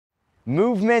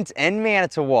Movement in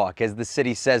Manitowoc, as the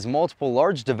city says multiple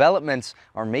large developments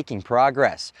are making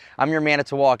progress. I'm your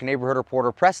Manitowoc neighborhood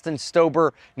reporter Preston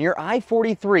Stober near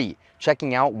I-43,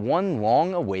 checking out one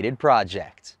long-awaited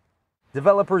project.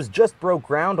 Developers just broke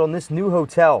ground on this new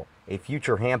hotel, a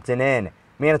future Hampton Inn.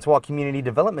 Manitowoc Community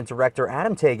Development Director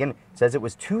Adam Tagan says it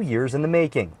was 2 years in the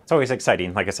making. It's always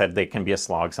exciting. Like I said, they can be a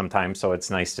slog sometimes, so it's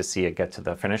nice to see it get to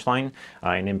the finish line.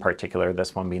 And in particular,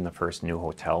 this one being the first new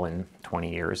hotel in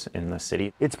 20 years in the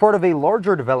city. It's part of a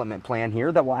larger development plan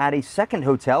here that will add a second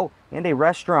hotel and a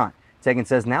restaurant. Tagan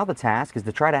says now the task is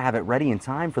to try to have it ready in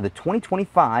time for the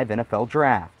 2025 NFL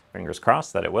Draft. Fingers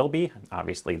crossed that it will be.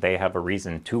 Obviously, they have a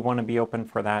reason to want to be open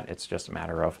for that. It's just a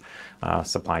matter of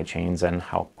supply chains and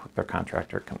how quick their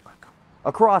contractor can work.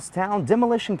 Across town,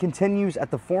 demolition continues at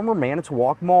the former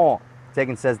Manitowoc Mall.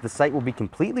 Tagan says the site will be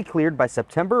completely cleared by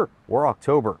September or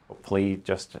October. Hopefully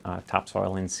just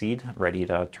topsoil and seed ready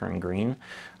to turn green.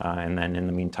 And then in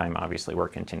the meantime, obviously, we're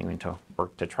continuing to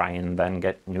work to try and then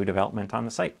get new development on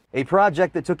the site. A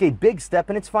project that took a big step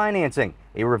in its financing.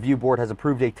 A review board has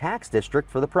approved a tax district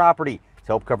for the property to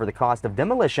help cover the cost of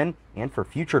demolition and for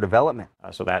future development.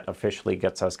 So that officially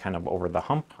gets us kind of over the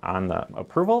hump on the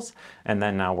approvals. And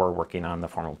then now we're working on the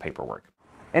formal paperwork.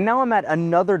 And now I'm at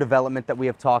another development that we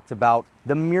have talked about,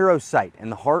 the Miro site in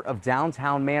the heart of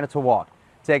downtown Manitowoc.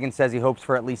 Tagan says he hopes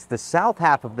for at least the south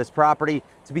half of this property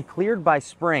to be cleared by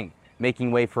spring,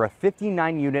 making way for a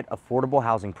 59-unit affordable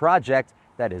housing project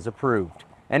that is approved.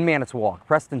 In Manitowoc,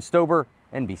 Preston Stober,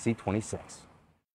 NBC 26.